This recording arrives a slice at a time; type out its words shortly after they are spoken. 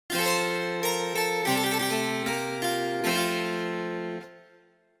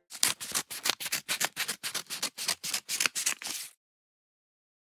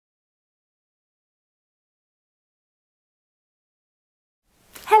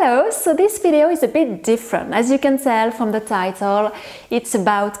Hello, so this video is a bit different. As you can tell from the title, it's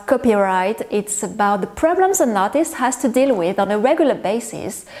about copyright. It's about the problems an artist has to deal with on a regular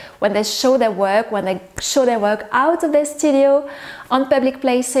basis when they show their work, out of their studio, on public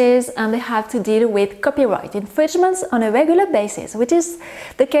places, and they have to deal with copyright infringements on a regular basis, which is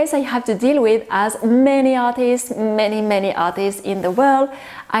the case I have to deal with as many artists, many artists in the world.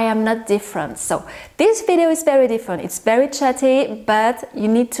 I am not different. So this video is very different. It's very chatty, but you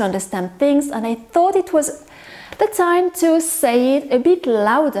need to understand things, and I thought it was the time to say it a bit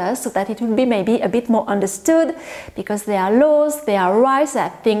louder so that it will be maybe a bit more understood, because there are laws, there are rights, there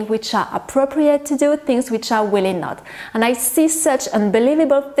are things which are appropriate to do, things which are really not. And I see such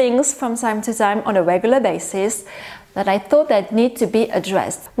unbelievable things from time to time on a regular basis that I thought that need to be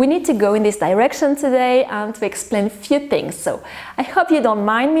addressed. We need to go in this direction today and to explain a few things. So I hope you don't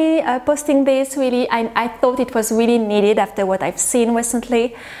mind me posting this. Really, I thought it was really needed after what I've seen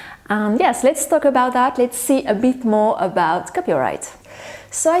recently. Yes, let's talk about that. Let's see a bit more about copyright.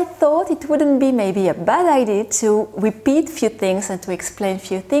 So I thought it wouldn't be maybe a bad idea to repeat a few things and to explain a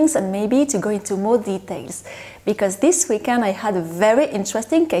few things and maybe to go into more details. Because this weekend I had a very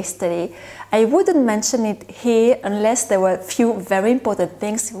interesting case study. I wouldn't mention it here unless there were a few very important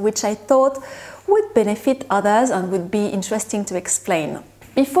things which I thought would benefit others and would be interesting to explain.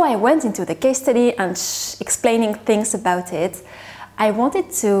 Before I went into the case study and explaining things about it, I wanted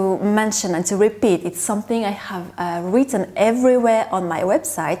to mention and to repeat, it's something I have written everywhere on my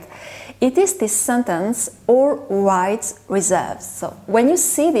website. It is this sentence, all rights reserved. So when you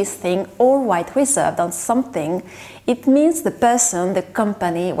see this thing, all rights reserved on something, it means the person, the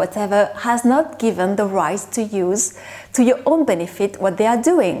company, whatever, has not given the rights to use to your own benefit what they are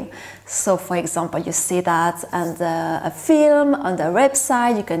doing. So for example, you see that under a film, under a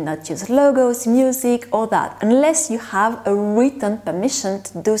website, you cannot use logos, music, all that, unless you have a written permission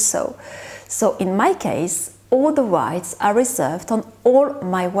to do so. So in my case, all the rights are reserved on all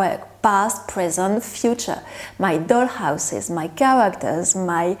my work, past, present, future. My dollhouses, my characters,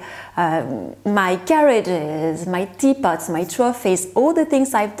 my carriages, my teapots, my trophies, all the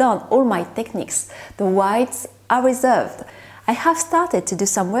things I've done, all my techniques, the rights are reserved. I have started to do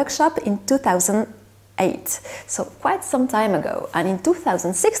some workshop in 2008, so quite some time ago. And in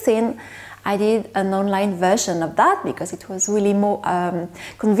 2016, I did an online version of that because it was really more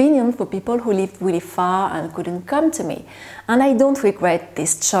convenient for people who lived really far and couldn't come to me. And I don't regret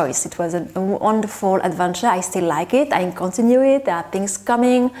this choice. It was a wonderful adventure. I still like it. I continue it. There are things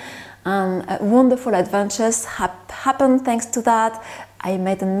coming. Wonderful adventures happen thanks to that. I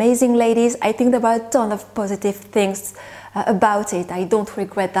met amazing ladies. I think there were a ton of positive things about it. I don't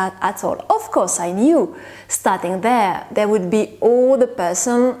regret that at all. Of course, I knew starting there would be all the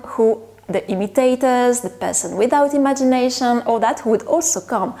person who the imitators, the person without imagination, all that would also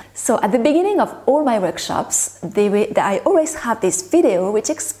come. So at the beginning of all my workshops, I always have this video which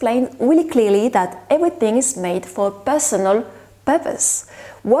explains really clearly that everything is made for personal purpose.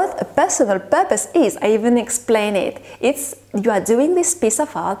 What a personal purpose is, I even explain it. It's you are doing this piece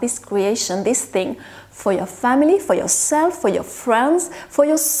of art, this creation, this thing for your family, for yourself, for your friends, for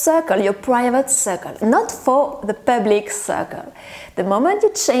your circle, your private circle, not for the public circle. The moment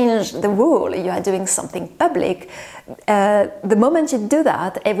you change the rule, you are doing something public, the moment you do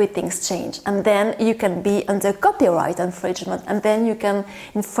that, everything's changed. And then you can be under copyright infringement. And then you can,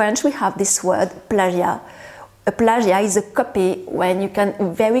 in French, we have this word, plagiat. A plagiat is a copy when you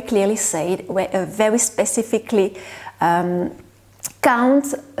can very clearly say it, very specifically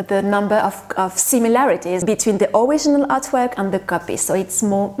count the number of similarities between the original artwork and the copy. So it's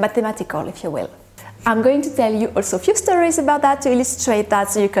more mathematical, if you will. I'm going to tell you also a few stories about that to illustrate that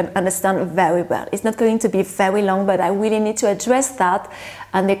so you can understand very well. It's not going to be very long, but I really need to address that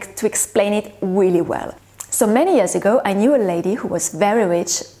and to explain it really well. So many years ago, I knew a lady who was very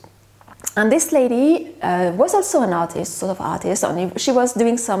rich. And this lady was also an artist, sort of artist, and she was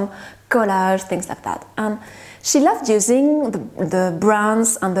doing some collage, things like that. And she loved using the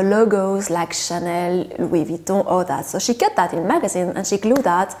brands and the logos like Chanel, Louis Vuitton, all that. So she cut that in magazine and she glued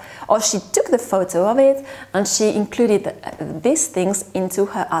that, or she took the photo of it and she included these things into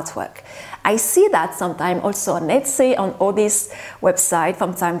her artwork. I see that sometimes also on Etsy, on all these websites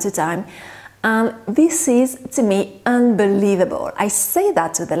from time to time. And this is, to me, unbelievable. I say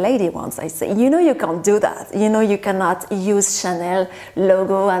that to the lady once. I say, you know, you can't do that. You know, you cannot use Chanel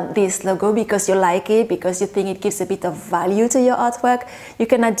logo and this logo because you like it, because you think it gives a bit of value to your artwork. You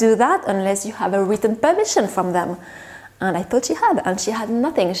cannot do that unless you have a written permission from them. And I thought she had, and she had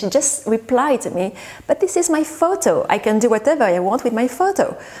nothing. She just replied to me, but this is my photo. I can do whatever I want with my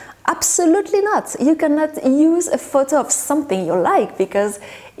photo. Absolutely not. You cannot use a photo of something you like because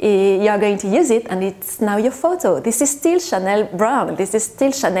you are going to use it and it's now your photo. This is still Chanel brand, this is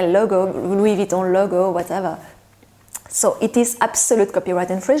still Chanel logo, Louis Vuitton logo, whatever. So it is absolute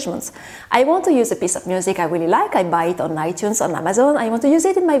copyright infringement. I want to use a piece of music I really like, I buy it on iTunes, on Amazon, I want to use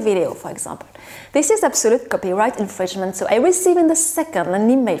it in my video, for example. This is absolute copyright infringement. So I received in the second an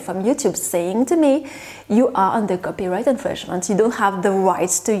email from YouTube saying to me, you are under copyright infringement, you don't have the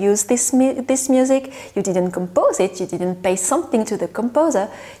rights to use this music, you didn't compose it, you didn't pay something to the composer,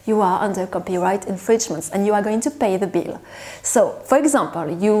 you are under copyright infringements and you are going to pay the bill. So, for example,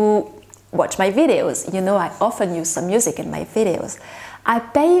 you watch my videos, you know I often use some music in my videos. I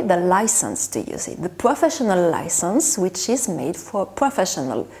pay the license to use it, the professional license, which is made for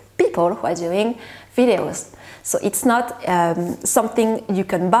professional people who are doing videos. So it's not something you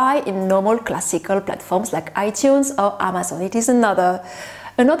can buy in normal classical platforms like iTunes or Amazon. It is another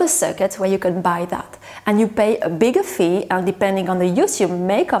circuit where you can buy that. And you pay a bigger fee, and depending on the use you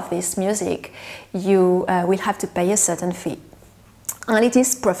make of this music, you will have to pay a certain fee. And it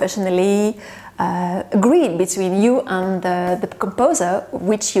is professionally agreed between you and the composer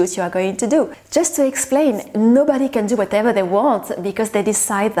which use you are going to do. Just to explain, nobody can do whatever they want because they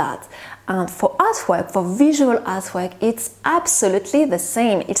decide that. And for artwork, for visual artwork, it's absolutely the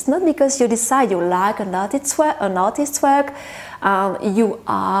same. It's not because you decide you like an artist's work, you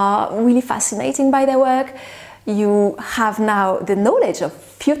are really fascinating by their work, you have now the knowledge of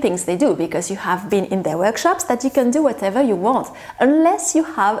few things they do because you have been in their workshops, that you can do whatever you want unless you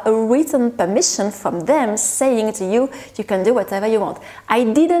have a written permission from them saying to you, you can do whatever you want. I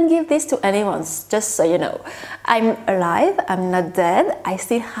didn't give this to anyone, just so you know. I'm alive, I'm not dead, I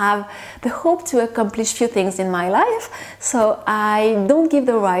still have the hope to accomplish few things in my life, so I don't give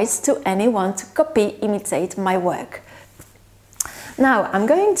the rights to anyone to copy, imitate my work. Now, I'm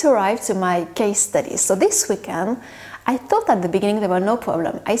going to arrive to my case study. So this weekend, I thought at the beginning there were no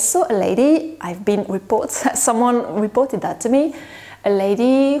problem. I saw a lady, someone reported that to me, a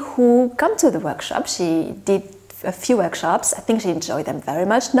lady who came to the workshop. She did a few workshops. I think she enjoyed them very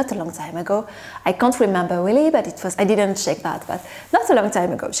much, not a long time ago. I can't remember really, but I didn't check that, but not a long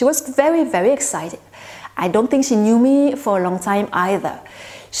time ago. She was very, very excited. I don't think she knew me for a long time either.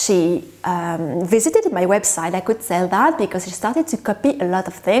 She visited my website, I could tell that, because she started to copy a lot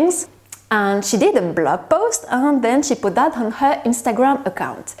of things. And she did a blog post and then she put that on her Instagram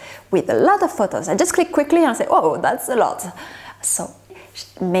account with a lot of photos. I just click quickly and say, oh, that's a lot. So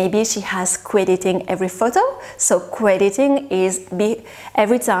maybe she has crediting every photo. So crediting is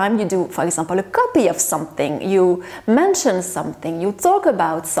every time you do, for example, a copy of something, you mention something, you talk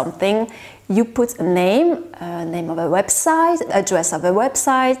about something, you put a name of a website, address of a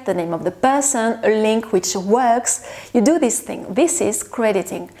website, the name of the person, a link which works. You do this thing. This is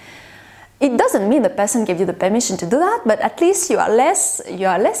crediting. It doesn't mean the person gave you the permission to do that, but at least you are less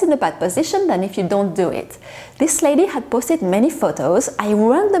in a bad position than if you don't do it. This lady had posted many photos. I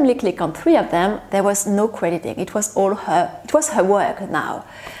randomly clicked on 3 of them. There was no crediting. It was all her. It was her work now.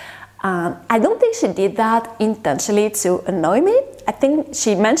 I don't think she did that intentionally to annoy me. I think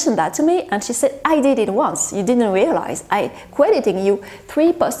she mentioned that to me and she said, I did it once, you didn't realize. I crediting you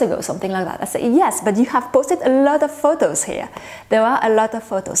 3 posts ago, something like that. I said, yes, but you have posted a lot of photos here. There are a lot of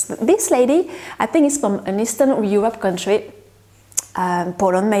photos. This lady, I think is from an Eastern Europe country,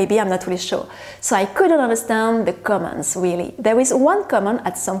 Poland maybe, I'm not really sure. So I couldn't understand the comments really. There is one comment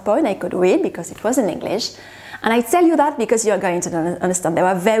at some point I could read because it was in English. And I tell you that because you're going to understand. There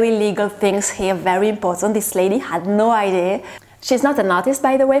are very legal things here, very important. This lady had no idea. She's not an artist,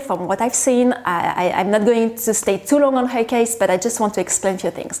 by the way, from what I've seen. I'm not going to stay too long on her case, but I just want to explain a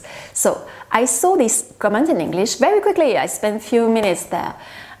few things. So I saw this comment in English very quickly. I spent a few minutes there.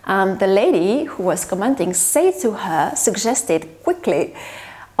 The lady who was commenting suggested quickly,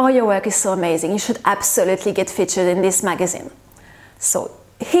 oh, your work is so amazing. You should absolutely get featured in this magazine. So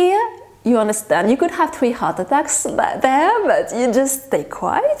here, you understand, you could have 3 heart attacks there, but you just stay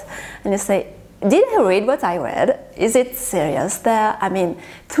quiet and you say, did I read what I read? Is it serious there? I mean,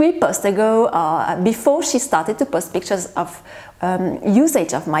 3 posts ago, before she started to post pictures of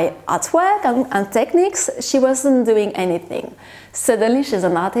usage of my artwork and techniques, she wasn't doing anything. Suddenly, she's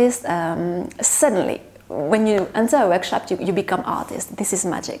an artist. Suddenly, when you enter a workshop, you become artist. This is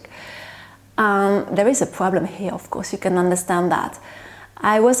magic. There is a problem here, of course, you can understand that.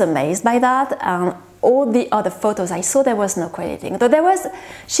 I was amazed by that, and all the other photos I saw, there was no crediting. Though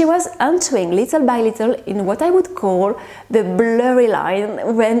she was entering little by little in what I would call the blurry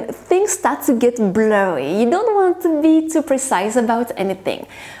line, when things start to get blurry. You don't want to be too precise about anything.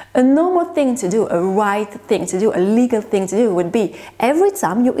 A normal thing to do, a right thing to do, a legal thing to do would be every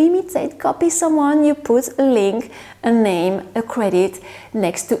time you imitate, copy someone, you put a link, a name, a credit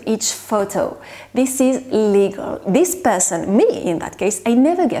next to each photo. This is legal. This person, me in that case, I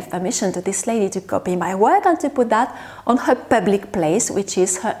never gave permission to this lady to copy my work and to put that on her public place, which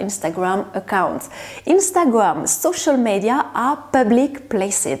is her Instagram account. Instagram, social media are public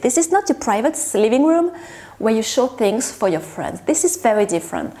places. This is not your private living room where you show things for your friends. This is very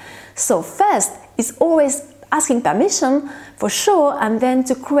different. So first, it's always asking permission for sure, and then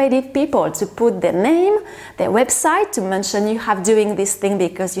to credit people, to put their name, their website, to mention you have doing this thing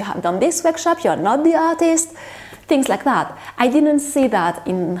because you have done this workshop, you're not the artist, things like that. I didn't see that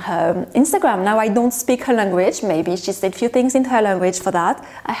in her Instagram. Now I don't speak her language. Maybe she said a few things in her language for that.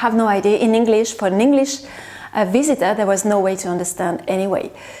 I have no idea. In English, for an English visitor, there was no way to understand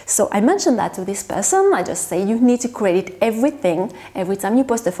anyway. So I mentioned that to this person. I just say you need to credit everything every time you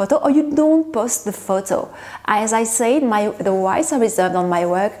post a photo, or you don't post the photo. As I said, the rights are reserved on my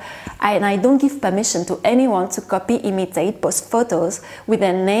work, and I don't give permission to anyone to copy, imitate, post photos with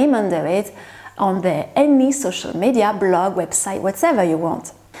their name under it on any social media, blog, website, whatever you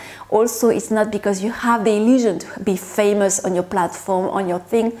want. Also, it's not because you have the illusion to be famous on your platform, on your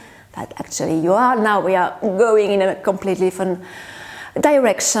thing, that actually you are. Now we are going in a completely different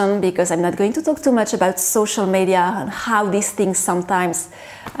direction, because I'm not going to talk too much about social media and how these things sometimes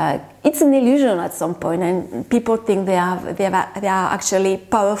it's an illusion at some point, and people think they are actually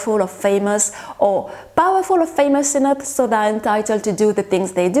powerful or famous, enough so they're entitled to do the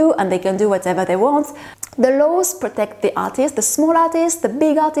things they do and they can do whatever they want. The laws protect the artist, the small artist, the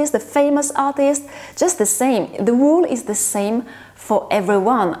big artist, the famous artist, just the same. The rule is the same for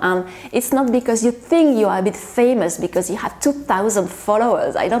everyone, and it's not because you think you are a bit famous because you have 2,000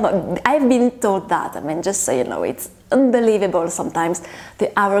 followers. I don't know, I've been told that. I mean, just so you know, it's unbelievable sometimes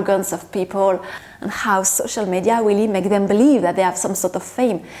the arrogance of people and how social media really make them believe that they have some sort of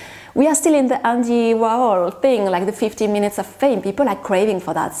fame. We are still in the Andy Warhol thing, like the 15 minutes of fame. People are craving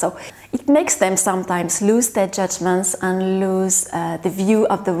for that. So it makes them sometimes lose their judgments and lose the view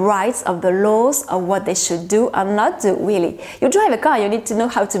of the rights, of the laws, of what they should do and not do, really. You drive a car, you need to know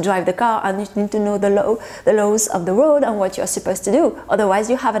how to drive the car, and you need to know the laws of the road and what you're supposed to do. Otherwise,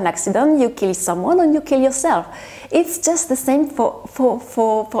 you have an accident, you kill someone, and you kill yourself. It's just the same for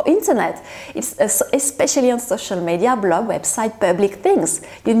internet. It's especially on social media, blog, website, public things.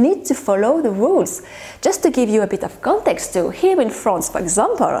 You need to follow the rules. Just to give you a bit of context too, here in France, for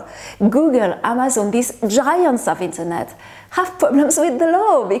example, Google, Amazon, these giants of internet have problems with the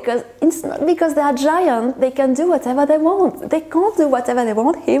law, because it's not because they are giant they can do whatever they want. They can't do whatever they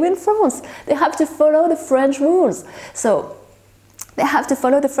want here in France. They have to follow the French rules. So they have to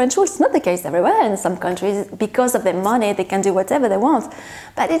follow the French rules. It's not the case everywhere. In some countries, because of their money, they can do whatever they want.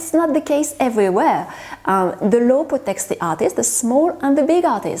 But it's not the case everywhere. The law protects the artists, the small and the big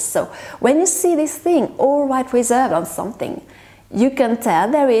artists. So when you see this thing, all right reserved on something, you can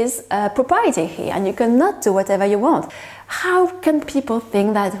tell there is propriety here, and you cannot do whatever you want. How can people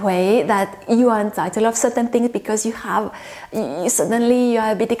think that way, that you are entitled of certain things because suddenly you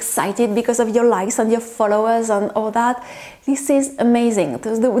are a bit excited because of your likes and your followers and all that? This is amazing.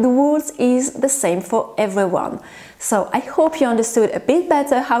 The rules is the same for everyone. So I hope you understood a bit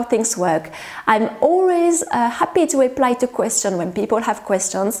better how things work. I'm always happy to reply to questions when people have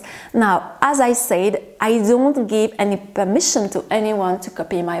questions. Now, as I said, I don't give any permission to anyone to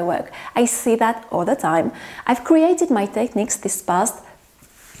copy my work. I see that all the time. I've created my techniques this past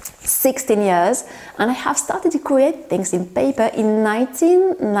 16 years, and I have started to create things in paper in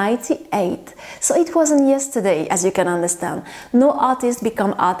 1998. So it wasn't yesterday, as you can understand. No artist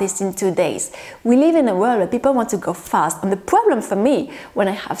become artist in 2 days. We live in a world where people want to go fast, and the problem for me, when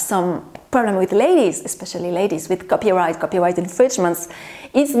I have some problem with ladies, especially ladies with copyright infringements,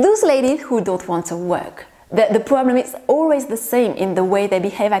 is those ladies who don't want to work. The problem is always the same in the way they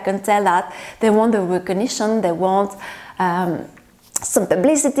behave. I can tell that they want the recognition, they want some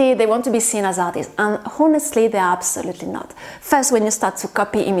publicity, they want to be seen as artists, and honestly they are absolutely not. First, when you start to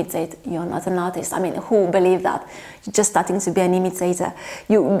copy, imitate, you're not an artist. I mean, who believes that? You're just starting to be an imitator.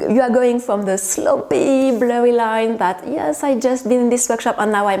 You are going from the sloppy, blurry line that, yes, I just been in this workshop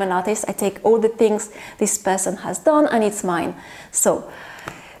and now I'm an artist. I take all the things this person has done and it's mine. So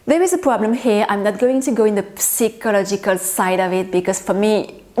there is a problem here. I'm not going to go in the psychological side of it, because for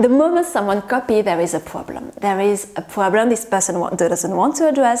me, the moment someone copies, there is a problem. There is a problem this person doesn't want to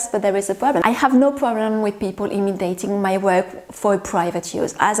address, but there is a problem. I have no problem with people imitating my work for private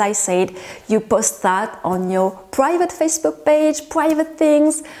use. As I said, you post that on your private Facebook page, private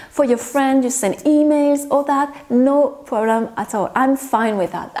things, for your friend, you send emails, all that, no problem at all. I'm fine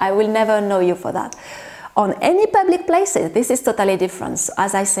with that. I will never know you for that. On any public places, this is totally different. So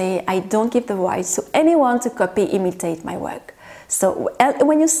as I say, I don't give the right to anyone to copy, imitate my work. So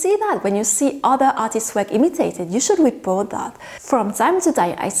when you see that, when you see other artists' work imitated, you should report that. From time to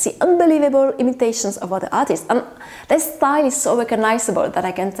time, I see unbelievable imitations of other artists, and their style is so recognizable that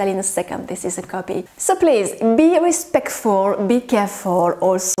I can tell in a second this is a copy. So please, be respectful, be careful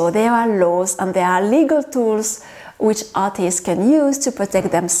also. There are laws and there are legal tools which artists can use to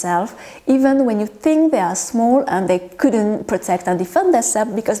protect themselves, even when you think they are small and they couldn't protect and defend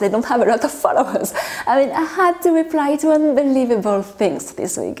themselves because they don't have a lot of followers. I mean, I had to reply to unbelievable things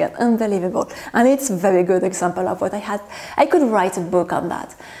this weekend, unbelievable. And it's a very good example of what I had. I could write a book on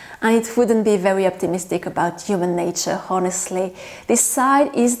that. And it wouldn't be very optimistic about human nature, honestly. This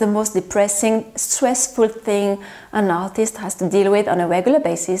side is the most depressing, stressful thing an artist has to deal with on a regular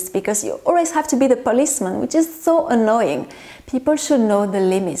basis, because you always have to be the policeman, which is so annoying. People should know the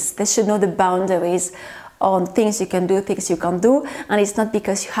limits, they should know the boundaries on things you can do, things you can't do, and it's not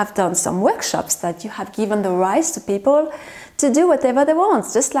because you have done some workshops that you have given the rights to people to do whatever they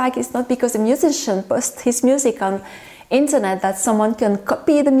want. Just like it's not because a musician posts his music on internet that someone can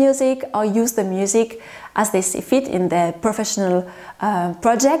copy the music or use the music as they see fit in their professional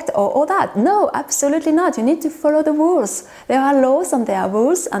project or that. No, absolutely not. You need to follow the rules. There are laws and there are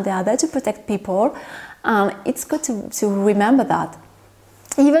rules, and they are there to protect people. It's good to remember that.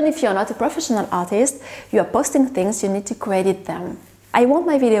 Even if you're not a professional artist, you are posting things, you need to credit them. I want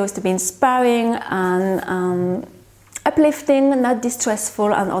my videos to be inspiring and uplifting, not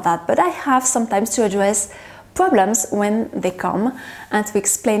distressful and all that, but I have sometimes to address problems when they come and to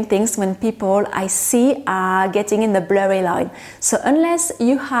explain things when people I see are getting in the blurry line. So unless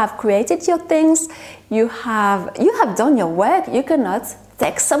you have created your things, you have done your work, you cannot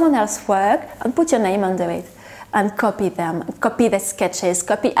take someone else's work and put your name under it and copy them, copy the sketches,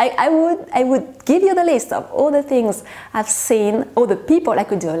 copy. I would give you the list of all the things I've seen, all the people. I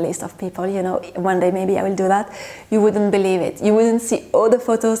could do a list of people, you know, one day maybe I will do that. You wouldn't believe it. You wouldn't see all the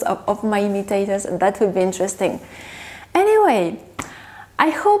photos of my imitators, and that would be interesting. Anyway, I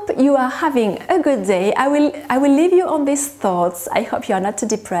hope you are having a good day. I will leave you on these thoughts. I hope you are not too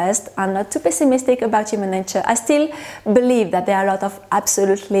depressed and not too pessimistic about human nature. I still believe that there are a lot of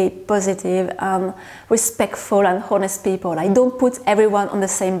absolutely positive, respectful and honest people. I don't put everyone on the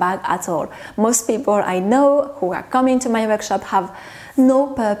same bag at all. Most people I know who are coming to my workshop have no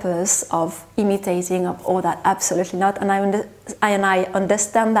purpose of imitating of all that, absolutely not, and I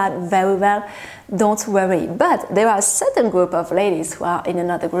understand that very well. Don't worry. But there are a certain group of ladies who are in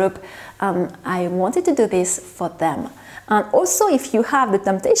another group, and I wanted to do this for them. And also, if you have the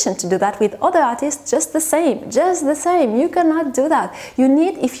temptation to do that with other artists, just the same, you cannot do that. You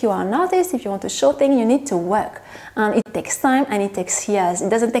need, if you are an artist, if you want to show things, you need to work. And it takes time and it takes years. It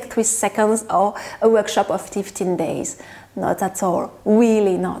doesn't take 3 seconds or a workshop of 15 days. Not at all,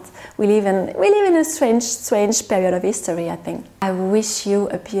 really not. We live in a strange period of history, I think. I wish you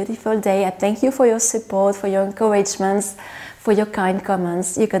a beautiful day. I thank you for your support, for your encouragements, for your kind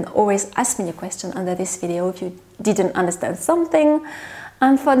comments. You can always ask me a question under this video if you didn't understand something.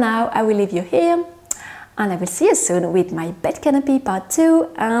 And for now, I will leave you here, and I will see you soon with my bed canopy part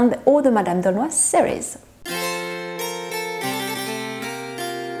 2 and all the Madame Dolnois series.